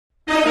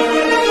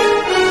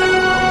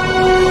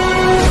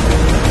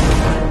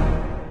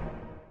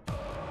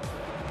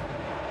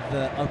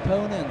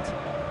opponent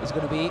is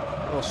going to be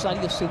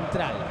Rosario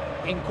Central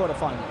in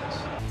quarterfinals.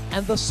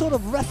 And the sort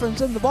of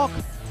reference in the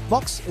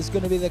box is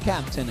going to be the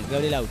captain,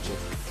 Golazo.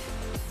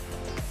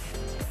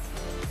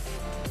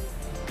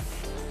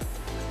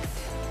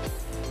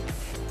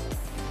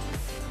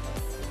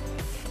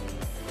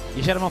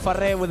 Guillermo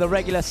Farré with a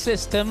regular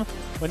system,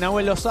 with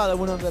Nahuel Lozada,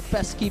 one of the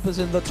best keepers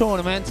in the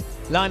tournament.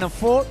 Line of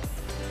 4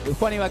 with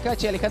Juan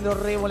Ibacache, Alejandro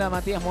Révola,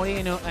 Matías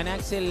Moreno, and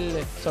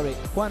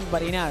Juan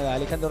Barinaga,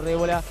 Alejandro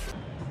Révola.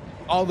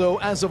 Although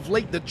as of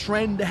late, the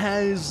trend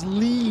has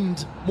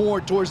leaned more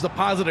towards the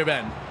positive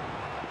end.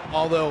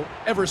 Although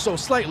ever so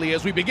slightly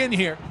as we begin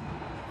here.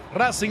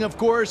 Racing, of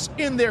course,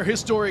 in their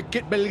historic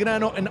kit,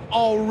 Belgrano, and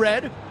all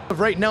red.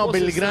 Right now,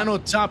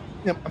 Belgrano top.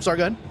 Yeah, I'm sorry,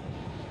 go ahead.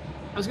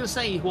 I was going to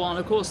say, Juan,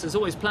 of course, there's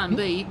always plan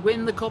B,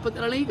 win the Copa de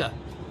la Liga.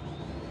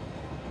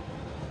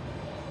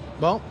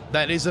 Well,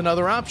 that is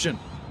another option.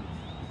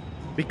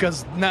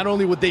 Because not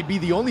only would they be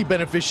the only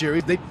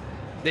beneficiaries,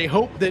 they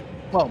hope that,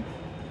 well,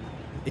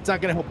 it's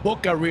not going to help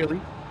Boca, really.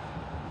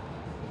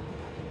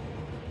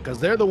 Because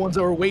they're the ones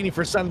that were waiting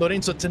for San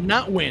Lorenzo to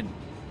not win.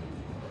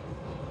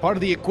 Part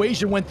of the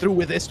equation went through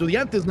with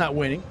Estudiantes not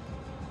winning.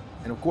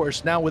 And, of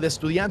course, now with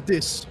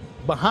Estudiantes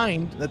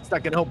behind, that's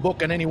not going to help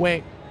Boca in any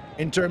way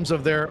in terms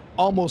of their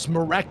almost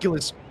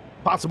miraculous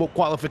possible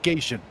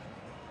qualification.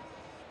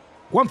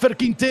 Juanfer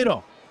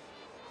Quintero.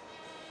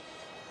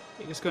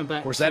 Just going back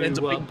of course, that ends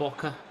up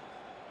Boca.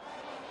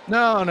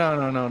 No.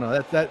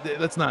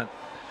 That's not.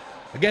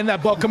 Again,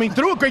 that ball coming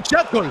through. A great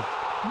shot goal.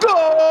 Goal!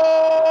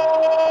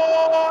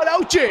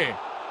 Auche!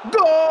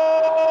 Goal!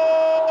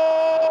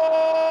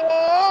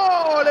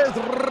 As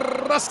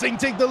Racing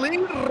take the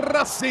lead.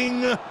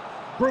 Racing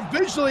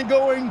provisionally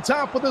going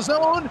top of the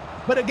zone.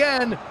 But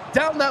again,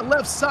 down that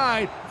left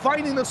side,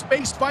 finding the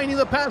space, finding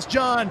the pass,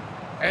 John.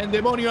 And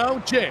Demonio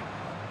Auche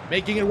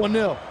making it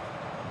 1-0.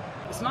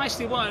 It's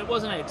nicely won,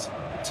 wasn't it?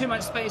 Too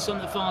much space on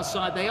the far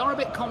side. They are a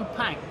bit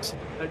compact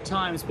at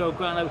times,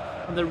 Belgrano,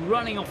 and the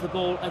running off the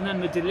ball and then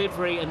the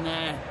delivery, and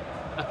there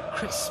a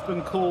crisp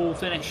and cool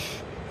finish.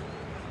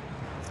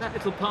 It's that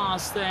little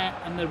pass there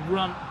and the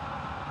run,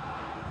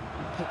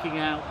 and picking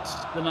out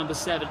the number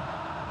 7.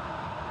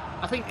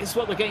 I think it's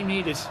what the game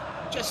needed,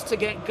 just to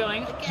get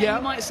going. Again,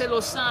 you might say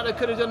Lozada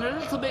could have done a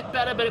little bit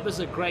better, but it was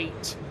a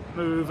great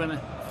move and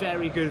a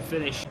very good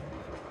finish.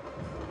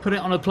 Put it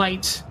on a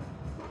plate,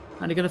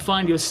 and you're going to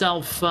find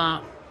yourself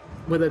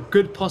with a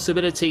good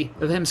possibility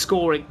of him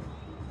scoring.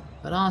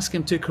 But ask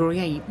him to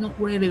create, not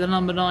really the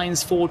number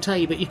 9's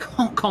forte, but you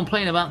can't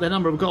complain about the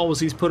number of goals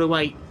he's put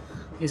away.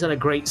 He's had a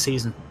great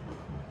season.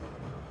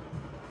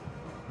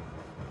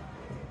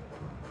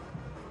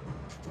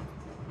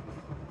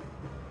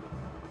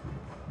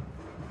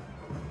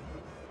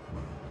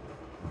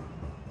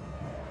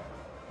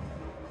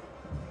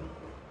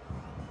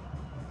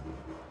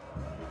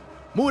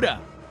 Mura.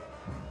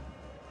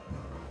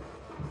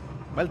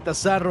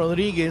 Baltasar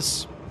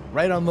Rodriguez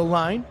right on the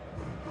line.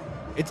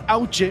 It's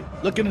Auche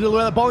looking to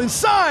deliver the ball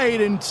inside,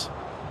 and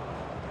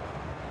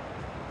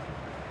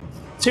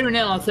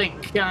 2-0, I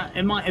think.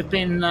 It might have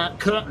been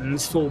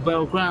curtains for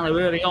Belgrano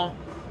early on.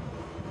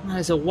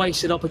 There's a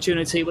wasted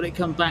opportunity, but it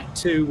come back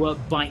to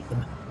bite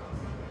them.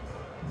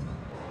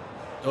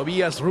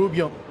 Tobias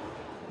Rubio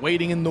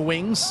waiting in the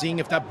wings, seeing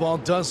if that ball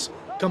does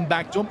come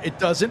back to him. It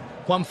doesn't.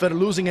 Juanfer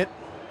losing it,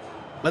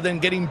 but then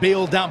getting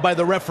bailed out by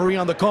the referee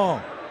on the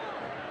call.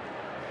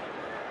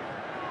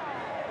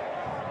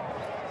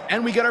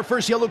 And we got our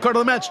first yellow card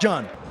of the match,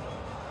 John.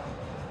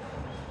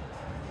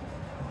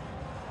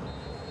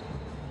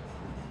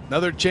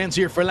 Another chance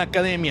here for La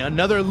Academia.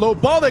 Another low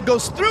ball that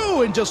goes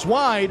through and just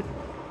wide.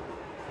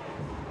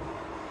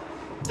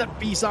 Set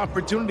piece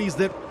opportunities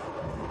that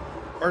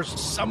are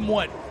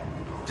somewhat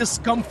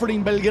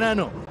discomforting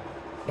Belgrano.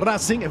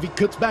 Racing, if he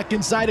cuts back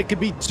inside, it could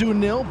be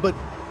 2-0, but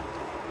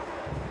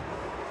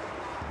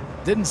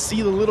didn't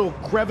see the little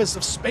crevice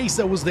of space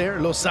that was there.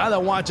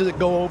 Lozada watches it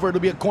go over. It'll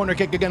be a corner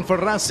kick again for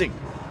Racing.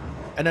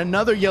 And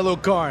another yellow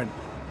card.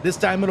 This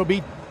time it'll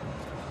be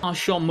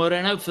Sean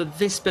Moreno for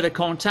this bit of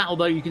contact,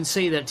 although you can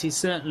see that he's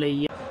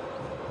certainly...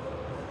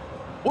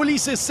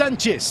 Ulises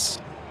Sanchez.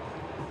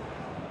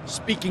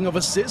 Speaking of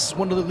assists,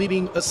 one of the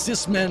leading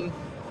assist men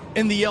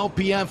in the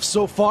LPF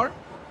so far.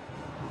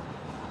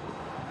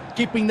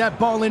 Keeping that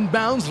ball in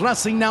bounds.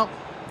 Racing now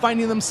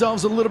finding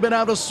themselves a little bit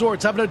out of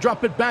sorts, having to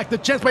drop it back. The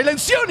chance by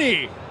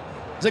Lencioni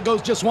as it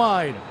goes just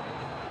wide.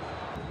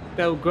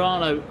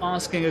 Belgrano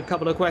asking a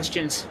couple of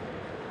questions.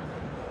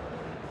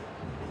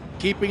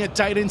 Keeping it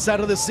tight inside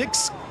of the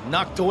 6.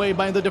 Knocked away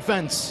by the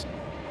defense.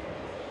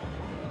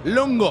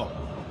 Lungo.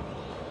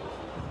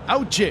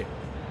 Auche.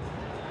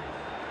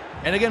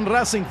 And again,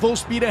 Racing full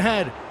speed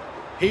ahead.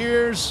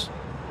 Here's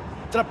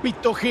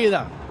Trapito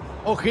Ojeda.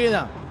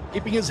 Ojeda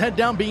keeping his head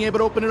down, being able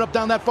to open it up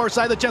down that far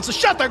side. The chance to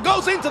shot there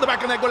goes into the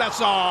back of that.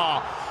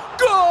 Golazo.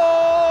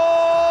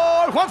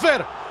 Goal!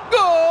 Juanfer.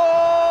 Goal!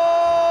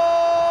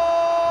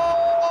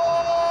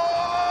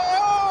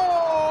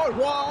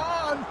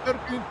 Juanfer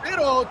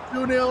Quintero,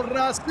 2-0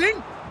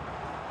 Racing.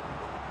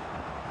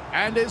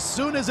 And as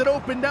soon as it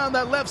opened down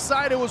that left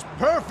side, it was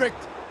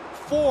perfect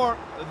for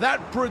that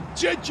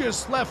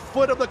prodigious left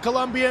foot of the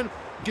Colombian.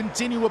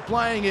 Continue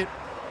applying it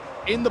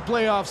in the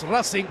playoffs.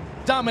 Racing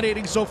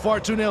dominating so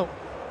far, 2-0.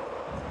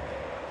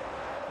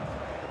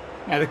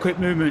 Yeah, the quick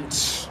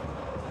movement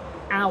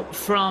out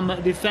from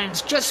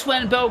defence just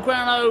when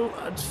Belgrano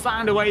had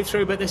found a way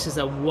through, but this is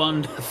a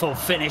wonderful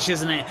finish,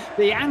 isn't it?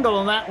 The angle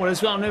on that one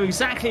as well, knew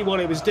exactly what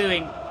it was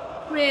doing.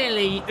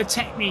 Really a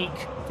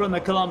technique from the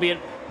Colombian,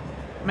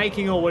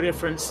 making all the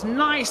difference.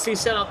 Nicely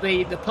set up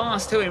the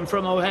pass to him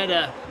from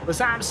Ojeda, was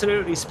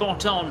absolutely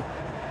spot on,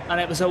 and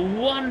it was a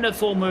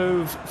wonderful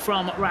move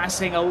from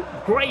Racing,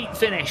 a great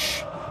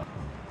finish.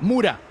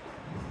 Mura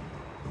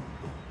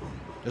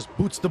just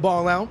boots the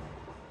ball out.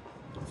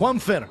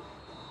 Juanfer.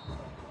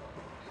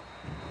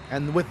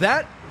 And with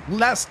that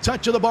last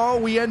touch of the ball,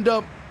 we end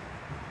up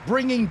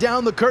bringing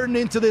down the curtain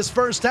into this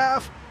first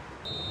half.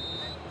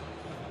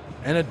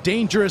 And a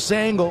dangerous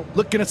angle,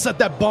 looking to set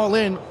that ball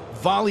in,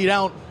 volleyed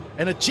out,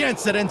 and a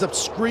chance that ends up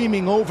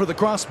screaming over the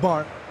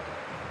crossbar.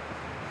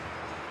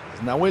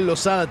 Nahuel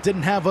Lozada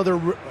didn't have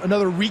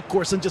another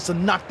recourse than just to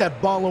knock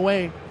that ball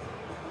away.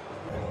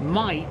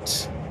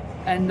 Might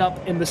end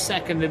up in the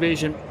second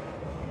division.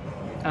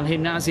 And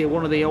Gimnasia,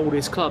 one of the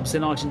oldest clubs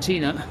in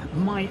Argentina,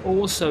 might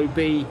also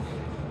be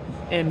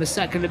in the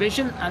second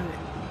division. And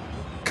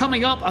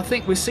coming up, I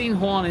think we've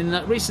seen Juan in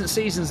recent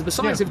seasons, the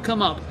sides have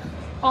come up,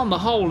 on the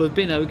whole, have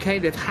been okay.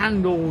 They've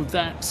handled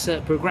that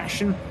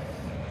progression.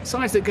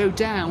 Sides that go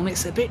down,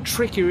 it's a bit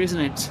trickier, isn't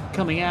it,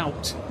 coming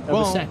out of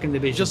the second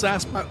division? Just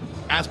ask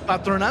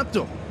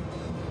Patronato.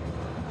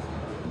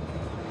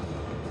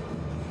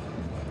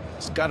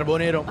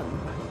 Scarbonero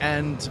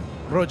and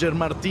Roger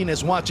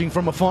Martinez watching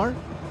from afar.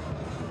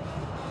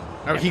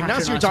 Or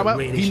Gimnasia, you're talking about?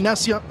 Really.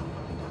 Gimnasia.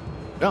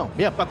 Oh,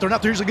 yeah,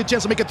 Patronato, here's a good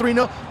chance to make it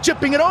 3-0.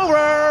 Chipping it over!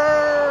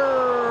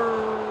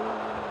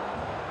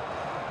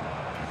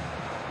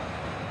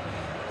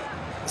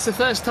 It's the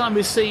first time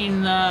we've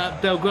seen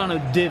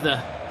Belgrano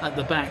dither at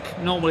the back.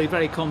 Normally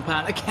very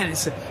compact. Again,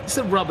 it's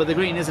a rub of the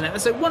green, isn't it?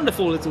 It's a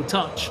wonderful little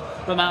touch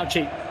from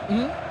Auchi.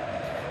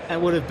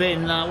 It would have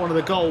been one of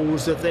the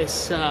goals of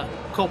this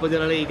Copa de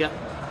la Liga.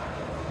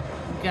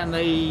 Again,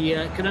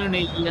 they can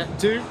only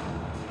do.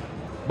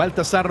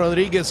 Baltasar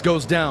Rodriguez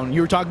goes down.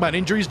 You were talking about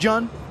injuries,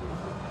 John?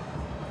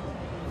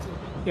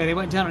 Yeah, he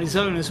went down on his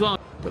own as well.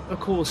 But of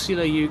course, you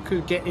know, you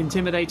could get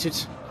intimidated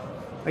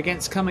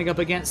coming up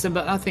against them.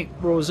 But I think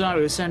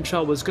Rosario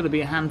Central was going to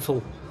be a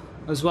handful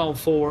as well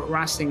for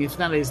Racing, if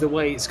that is the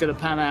way it's going to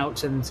pan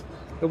out and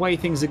the way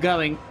things are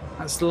going.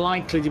 That's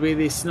likely to be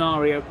the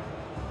scenario.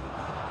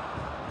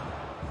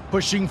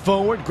 Pushing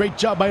forward, great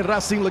job by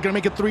Racing, looking to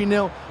make it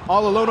 3-0.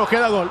 All alone,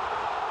 Ojeda, goal.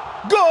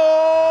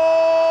 Goal!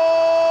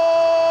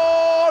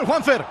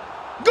 Juanfer.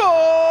 Golazo,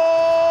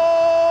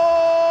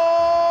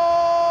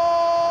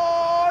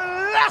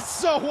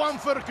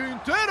 Juanfer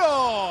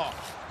Quintero.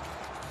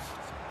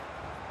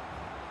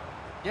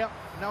 Yeah,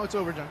 now it's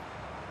over, John.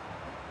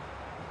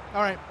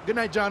 All right, good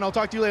night, John. I'll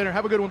talk to you later.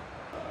 Have a good one.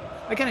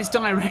 Again, it's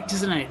direct,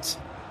 isn't it?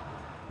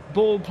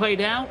 Ball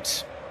played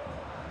out.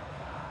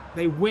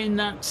 They win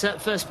that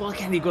first ball.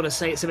 Again, you've got to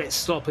say it's a bit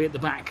sloppy at the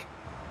back.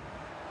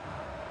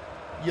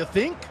 You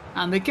think?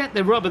 And they get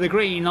the rub of the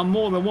green on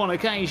more than one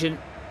occasion.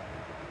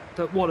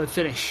 But what a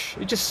finish.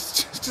 It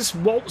just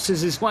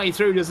waltzes his way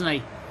through, doesn't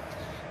he?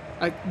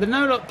 The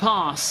no-look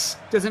pass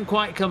doesn't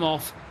quite come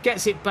off.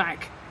 Gets it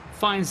back.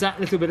 Finds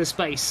that little bit of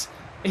space.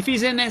 If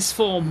he's in this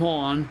form,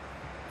 Juan,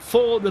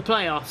 for the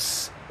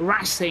playoffs,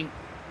 Racing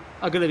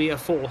are going to be a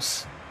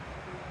force.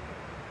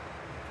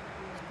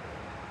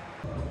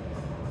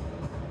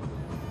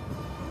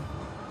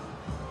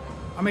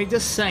 I mean,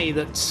 just say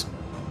that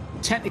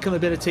technical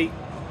ability.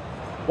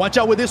 Watch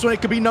out with this one.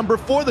 It could be number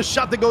 4. The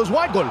shot that goes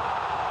wide. Goal.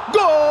 Goal!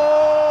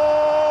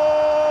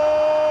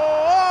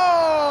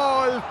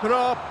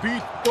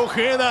 Trapito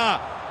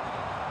Ojeda.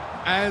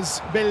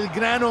 As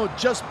Belgrano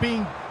just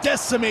being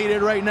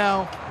decimated right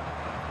now.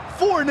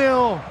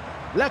 4-0.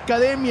 La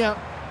Academia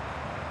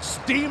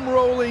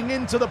steamrolling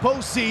into the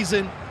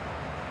postseason.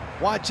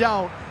 Watch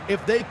out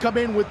if they come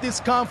in with this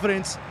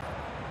confidence.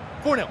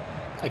 4-0.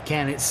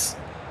 Again, it's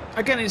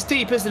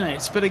deep, isn't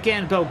it? But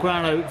again,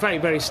 Belgrano, very,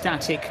 very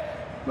static.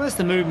 Where's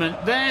the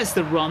movement? There's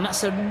the run.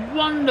 That's a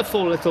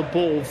wonderful little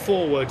ball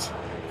forward.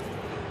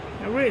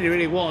 It really,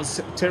 really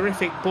was.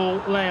 Terrific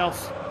ball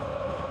layoff.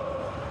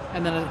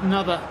 And then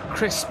another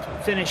crisp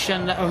finish.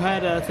 And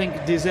Ojeda, I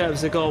think,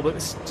 deserves a goal. But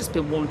it's just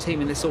been one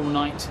team in this all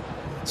night.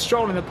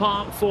 Stroll in the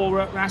park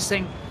for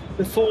Racing.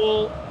 The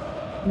 4-0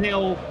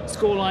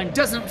 scoreline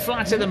doesn't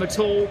flatter them at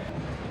all.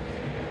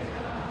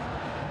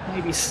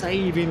 Maybe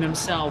saving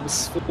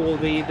themselves for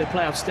the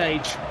playoff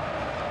stage.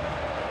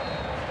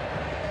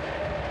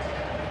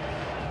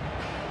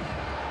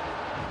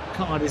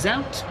 Card is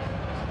out.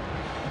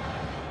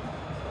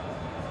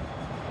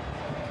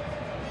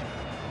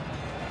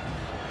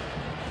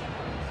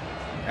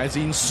 As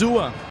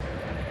Insua.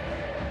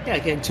 Yeah,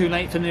 again, too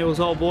late for Neil's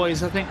old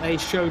boys. I think they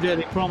showed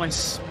early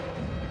promise.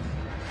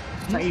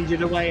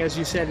 Faded away, as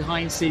you said,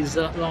 Heinz's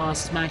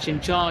last match in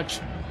charge.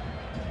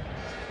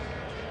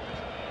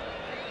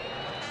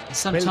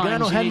 Sometimes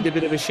Belgrano you need a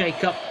bit of a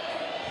shake-up.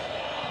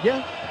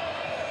 Yeah.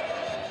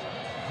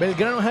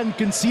 Belgrano hadn't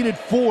conceded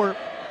 4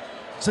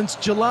 since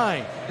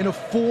July in a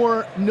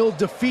 4-0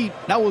 defeat.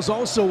 That was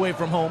also away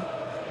from home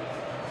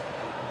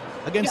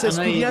against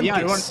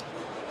Estudiantes.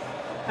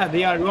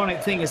 The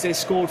ironic thing is they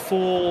scored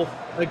 4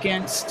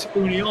 against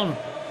Union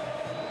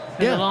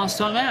in the last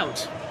time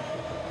out.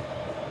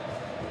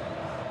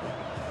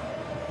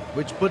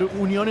 Which put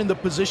Union in the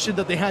position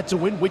that they had to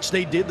win, which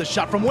they did. The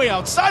shot from way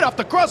outside off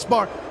the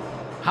crossbar.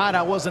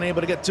 Jara wasn't able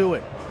to get to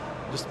it.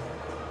 Just,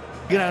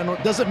 you know,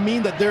 doesn't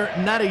mean that they're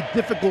not a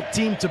difficult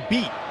team to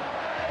beat.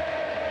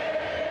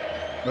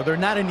 But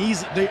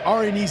they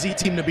are an easy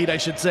team to beat, I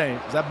should say.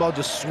 That ball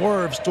just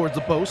swerves towards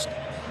the post.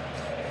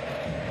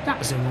 That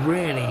was a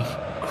really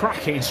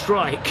cracking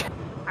strike.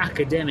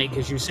 Academic,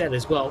 as you said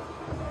as well.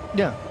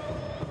 Yeah.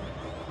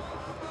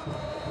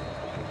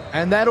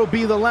 And that'll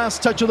be the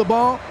last touch of the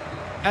ball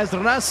as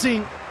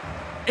Racing,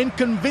 in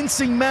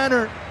convincing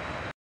manner,